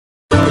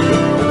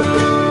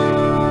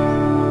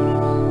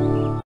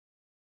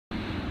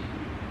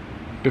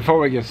Before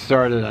we get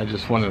started, I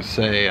just want to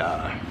say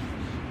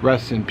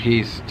rest in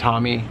peace,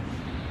 Tommy,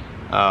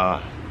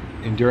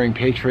 Enduring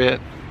Patriot,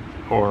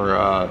 or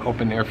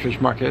Open Air Fish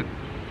Market.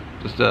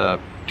 Just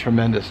a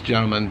tremendous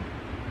gentleman.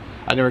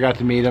 I never got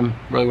to meet him.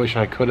 Really wish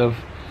I could have.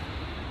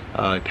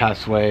 He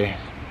passed away,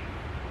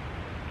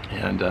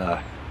 and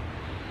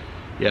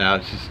yeah,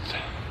 it's just,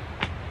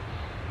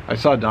 I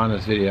saw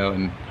Donna's video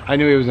and I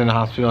knew he was in the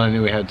hospital. I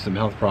knew he had some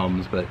health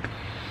problems, but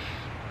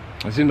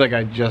it seemed like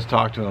I just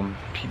talked to him.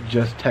 He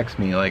just texted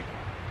me, like,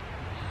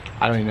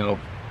 I don't even know,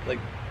 like,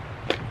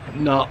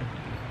 no,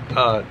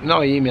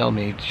 he emailed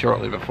me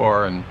shortly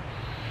before and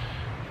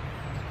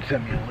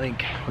sent me a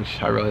link,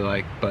 which I really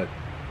like, but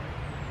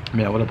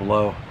man, what a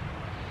blow.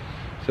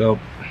 So,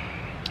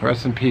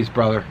 rest in peace,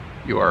 brother.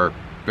 You are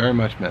very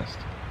much missed.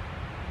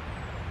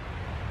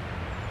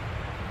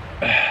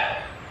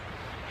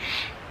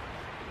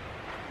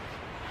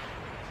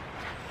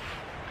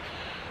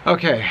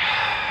 Okay,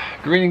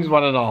 greetings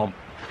one and all.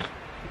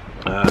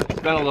 It's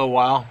been a little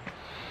while.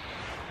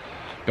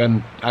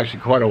 Been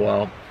actually quite a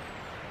while.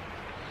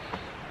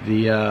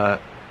 I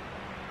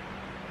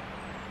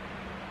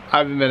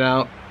haven't been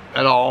out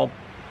at all.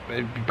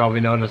 You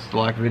probably noticed the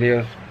lack of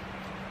videos.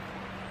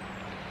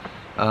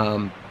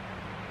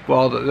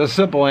 Well, the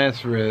simple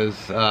answer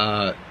is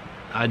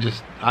I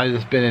just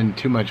been in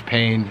too much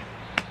pain.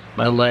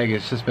 My leg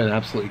has just been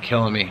absolutely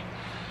killing me.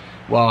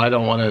 Well, I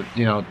don't want to,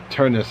 you know,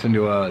 turn this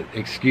into a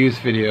excuse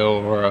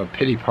video or a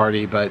pity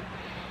party, but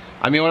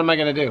I mean, what am I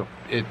gonna do?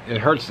 It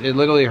hurts. It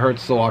literally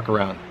hurts to walk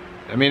around.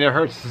 I mean, it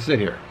hurts to sit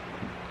here.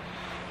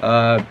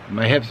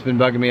 My hip's been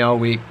bugging me all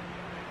week,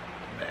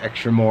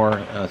 extra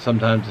more.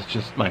 Sometimes it's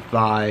just my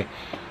thigh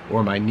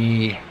or my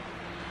knee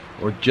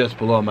or just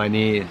below my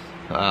knees.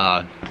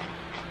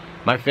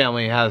 My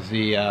family has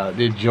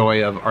the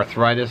joy of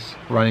arthritis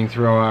running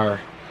through our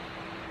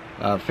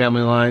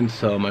family lines.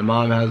 So my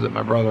mom has it,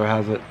 my brother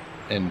has it,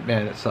 and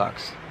man, it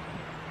sucks.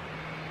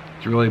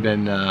 It's really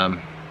been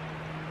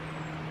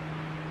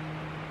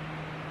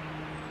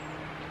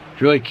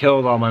it's really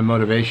killed all my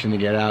motivation to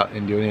get out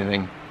and do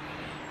anything.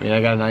 I mean,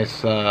 I got a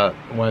nice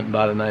went and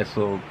bought a nice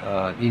little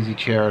easy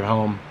chair at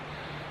home.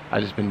 I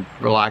just been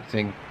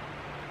relaxing,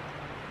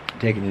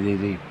 taking it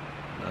easy.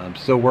 I'm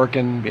still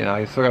working, you know,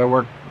 I still gotta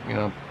work, you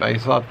know, I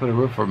still have to put a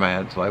roof over my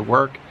head, so I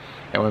work,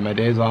 and when my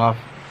days off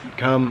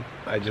come,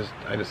 I just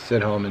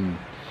sit home and,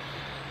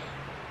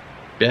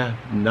 yeah,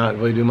 not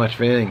really do much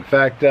of anything. In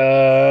fact,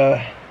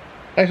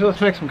 actually, let's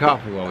make some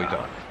coffee while we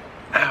talk.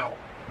 Ow.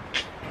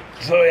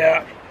 So,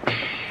 yeah,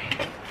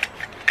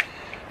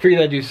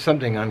 figured I'd do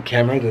something on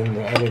camera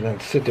other than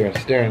sit there and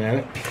staring at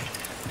it.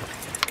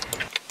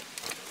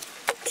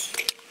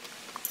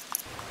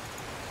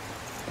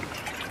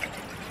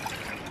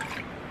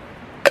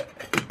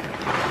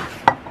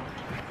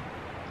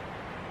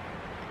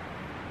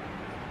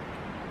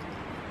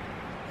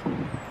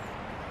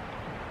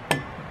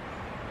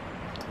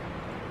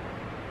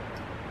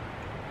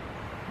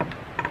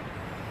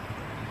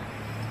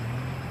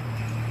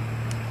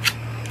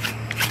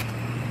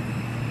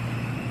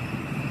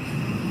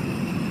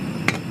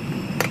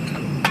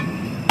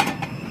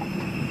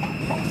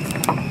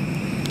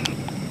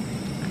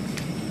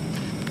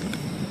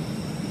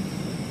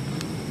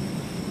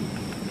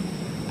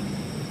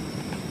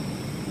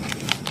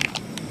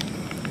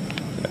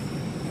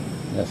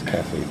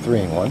 Nescafe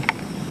 3-in-1.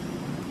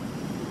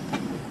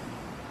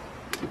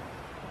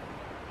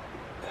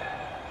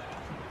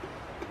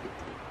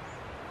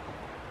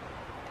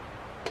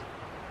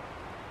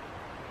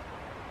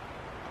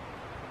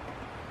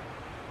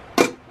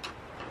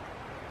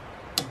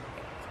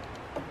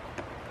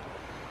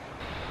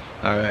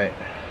 Alright,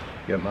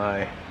 got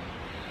my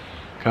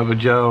cup of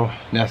Joe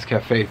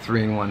Nescafe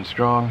 3-in-1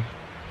 strong.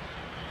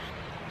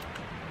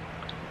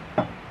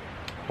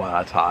 Wow,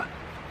 that's hot.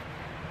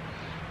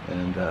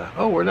 And,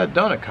 oh, where'd that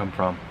donut come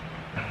from?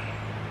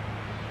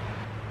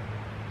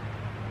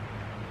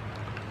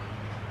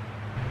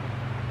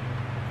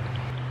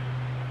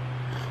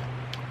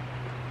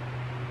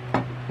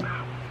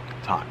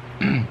 It's hot.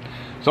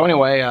 So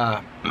anyway,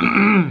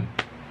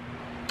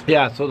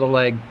 yeah, so the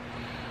leg.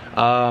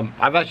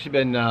 I've actually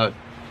been,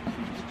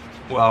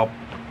 well,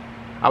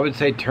 I would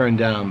say turned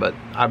down, but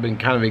I've been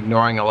kind of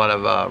ignoring a lot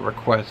of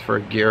requests for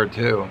gear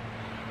too.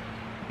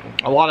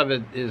 A lot of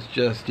it is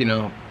just, you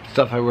know,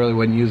 stuff I really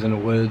wouldn't use in the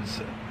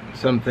woods.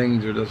 Some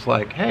things are just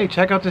like, hey,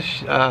 check out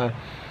this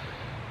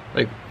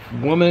like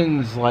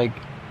woman's like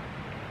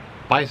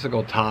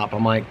bicycle top.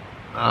 I'm like,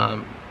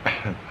 well,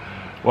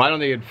 I don't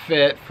think it'd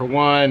fit for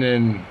one,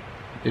 and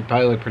it'd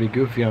probably look pretty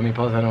goofy on me.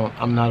 Plus,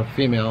 I'm not a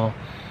female,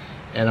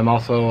 and I'm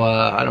also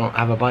I don't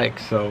have a bike,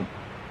 so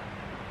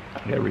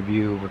I get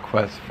review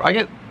requests. I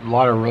get a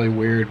lot of really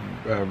weird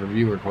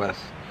review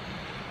requests.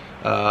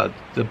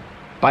 The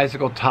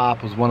bicycle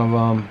top was one of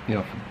them, you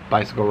know, for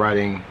bicycle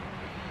riding.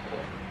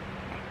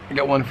 I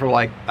got one for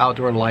like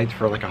outdoor lights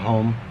for like a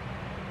home,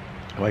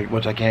 like,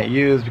 which I can't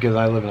use because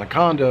I live in a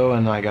condo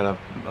and I gotta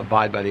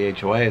abide by the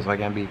HOA, so I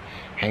can't be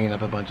hanging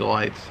up a bunch of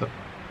lights. So,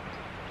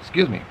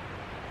 excuse me.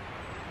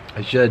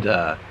 I should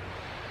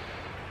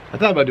I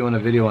thought about doing a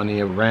video on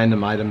the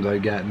random items I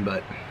get,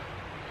 but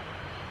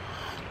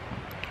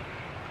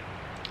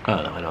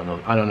I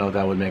don't know if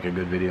that would make a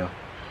good video.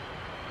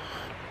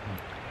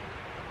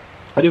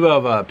 I do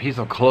have a piece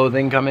of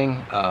clothing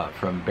coming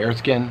from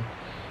Bearskin,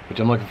 which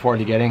I'm looking forward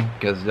to getting,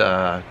 because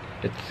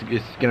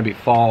it's gonna be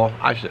fall.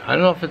 I don't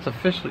know if it's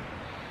officially,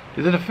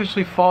 is it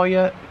officially fall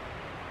yet?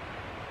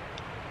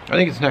 I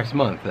think it's next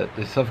month that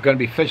this stuff's gonna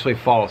be officially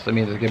fall, so it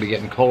means it's gonna be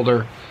getting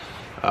colder,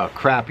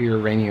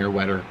 crappier, rainier,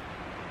 wetter.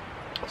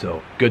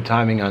 So good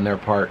timing on their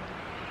part.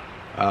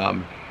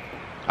 I've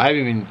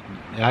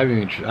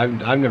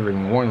never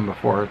even worn them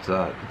before. It's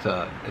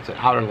an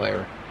outer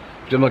layer,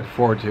 which I'm looking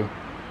forward to.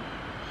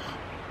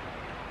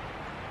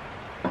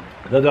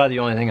 Those are the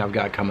only thing I've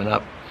got coming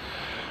up.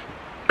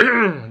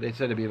 They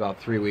said it'd be about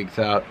 3 weeks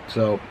out.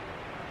 So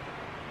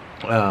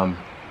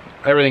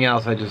everything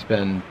else I just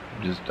been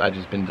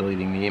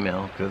deleting the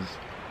email, because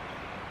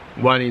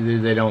one, either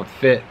they don't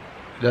fit.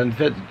 It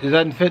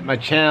doesn't fit my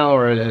channel,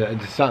 or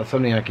it's not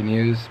something I can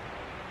use.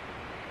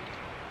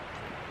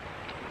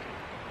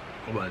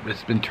 But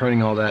it's been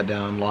turning all that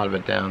down, a lot of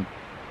it down.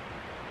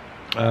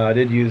 I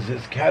did use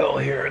this kettle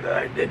here that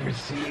I did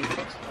receive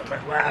on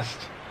my last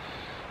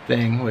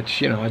thing,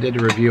 which, you know, I did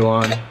a review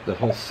on the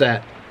whole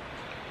set,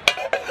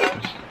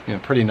 which, you know,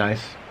 pretty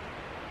nice.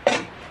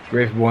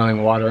 Great for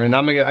boiling water. And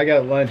I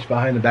got lunch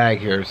behind the bag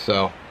here,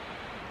 so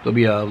there'll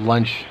be a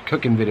lunch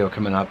cooking video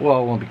coming up.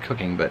 Well, it won't be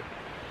cooking, but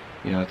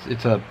you know,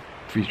 it's a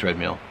freeze-dried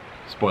meal.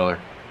 Spoiler.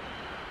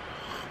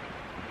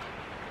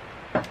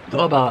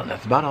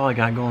 That's about all I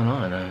got going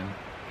on.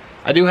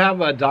 I do have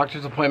a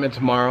doctor's appointment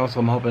tomorrow, so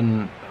I'm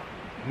hoping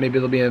maybe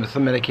there'll be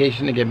some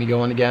medication to get me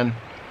going again.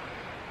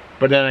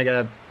 But then I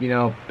gotta, you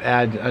know,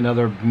 add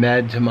another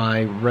med to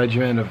my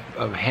regimen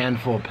of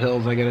handful of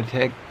pills I gotta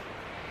take.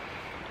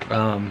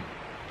 You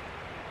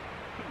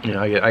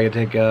know, I gotta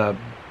take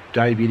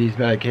diabetes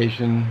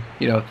medication.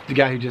 You know, the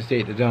guy who just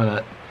ate the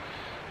donut.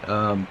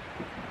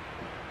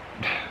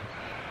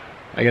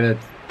 I gotta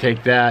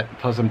take that,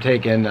 plus I'm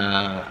taking,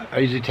 I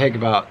usually take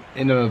about,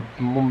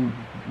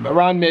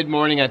 around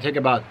mid-morning I take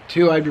about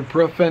 2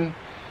 ibuprofen,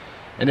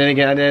 and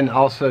then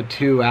also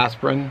 2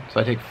 aspirin, so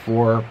I take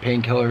 4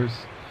 painkillers,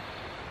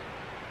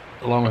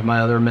 along with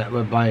my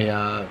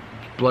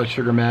blood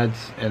sugar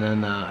meds, and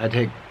then I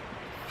take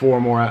 4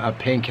 more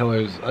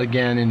painkillers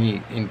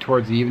again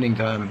towards the evening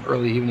time,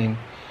 early evening,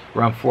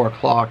 around 4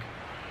 o'clock.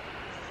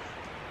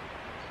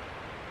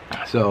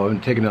 So I'm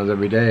taking those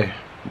every day.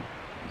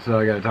 So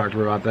I got to talk to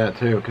her about that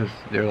too, because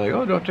they're like,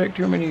 oh, don't take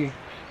too much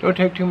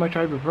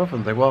ibuprofen.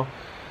 It's like, well,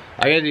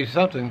 I got to do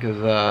something, because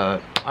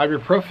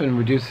ibuprofen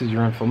reduces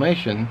your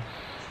inflammation,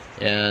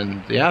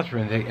 and the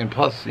aspirin, and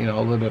plus, you know,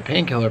 a little bit of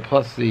painkiller,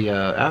 plus the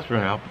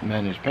aspirin help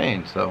manage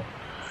pain. So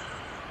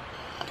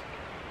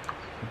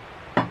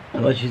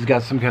unless she's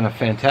got some kind of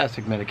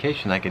fantastic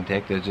medication I can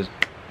take to just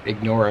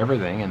ignore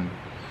everything and,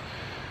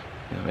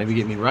 you know, maybe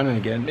get me running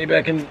again. Maybe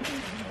I can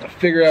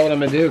figure out what I'm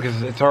gonna do,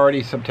 because it's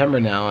already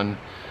September now, and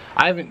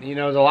I haven't, you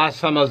know, the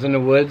last time I was in the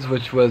woods,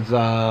 which was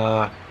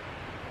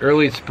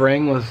early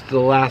spring, was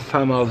the last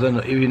time I was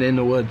even in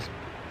the woods.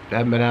 I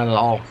haven't been out at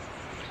all.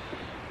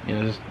 You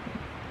know, just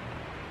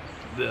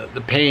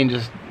the pain,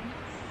 just,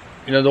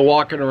 you know, the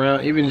walking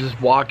around, even just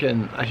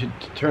walking. I should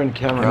turn the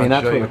camera. I mean,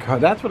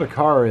 that's what a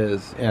car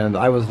is, and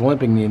I was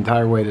limping the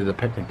entire way to the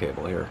picnic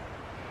table here,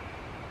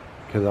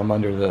 because I'm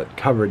under the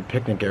covered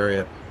picnic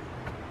area.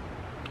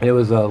 It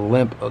was a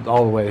limp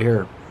all the way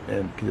here,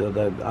 and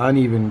the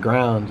uneven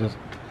ground just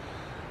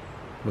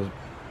was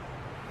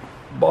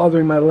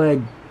bothering my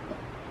leg.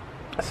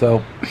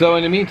 So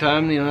in the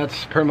meantime, you know,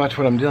 that's pretty much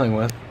what I'm dealing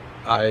with.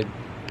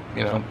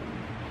 You know,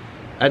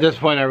 at this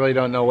point I really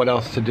don't know what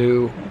else to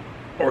do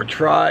or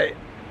try.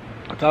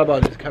 I thought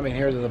about just coming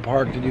here to the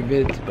park to do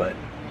vids, but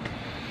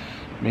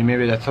I mean,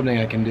 maybe that's something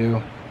I can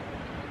do,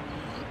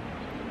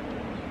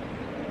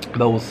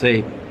 but we'll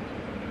see.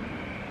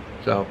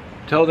 So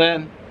till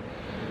then,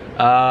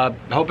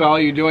 hope all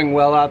you doing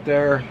well out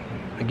there.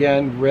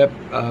 Again,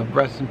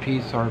 rest in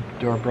peace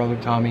to our brother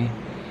Tommy.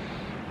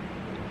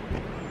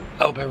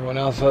 I hope everyone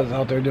else is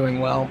out there doing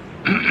well.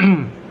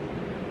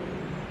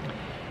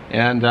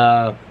 And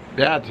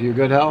yeah, to your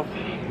good health.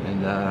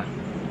 And I'm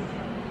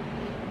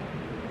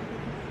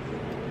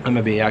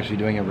gonna be actually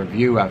doing a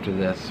review after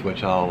this,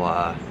 which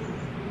I'll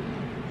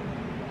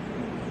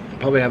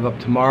probably have up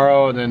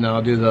tomorrow, and then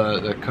I'll do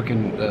the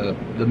cooking,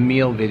 the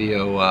meal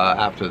video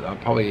after,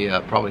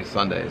 probably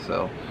Sunday.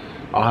 So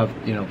I'll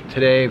have, you know,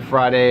 today,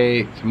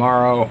 Friday,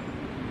 tomorrow,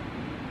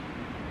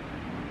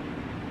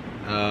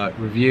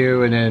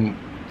 review, and then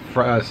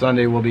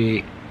Saturday will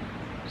be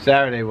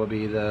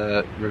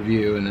the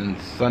review, and then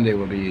Sunday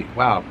will be,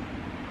 wow.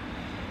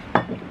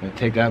 I'm gonna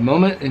take that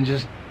moment and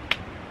just,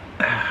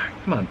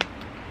 come on,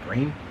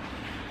 brain.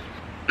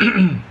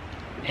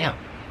 Damn.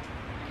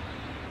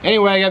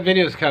 Anyway, I got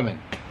videos coming.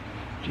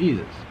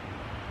 Jesus.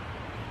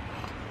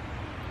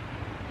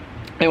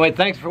 Anyway,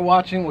 thanks for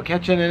watching. We'll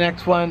catch you in the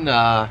next one.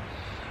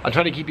 I'll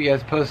try to keep you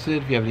guys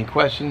posted. If you have any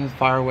questions,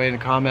 fire away in the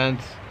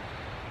comments.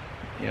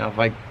 You know, if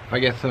I if I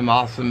get some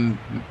awesome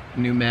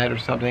new med or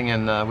something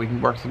and we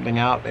can work something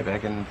out, maybe I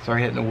can start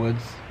hitting the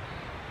woods.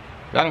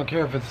 I don't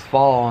care if it's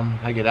fall and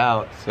I get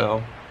out,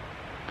 so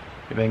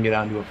maybe I can get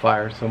out and do a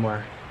fire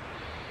somewhere.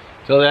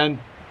 Till then,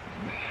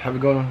 have a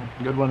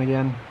good one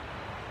again.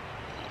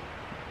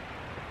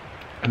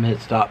 I'm gonna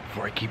hit stop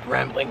before I keep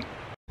rambling.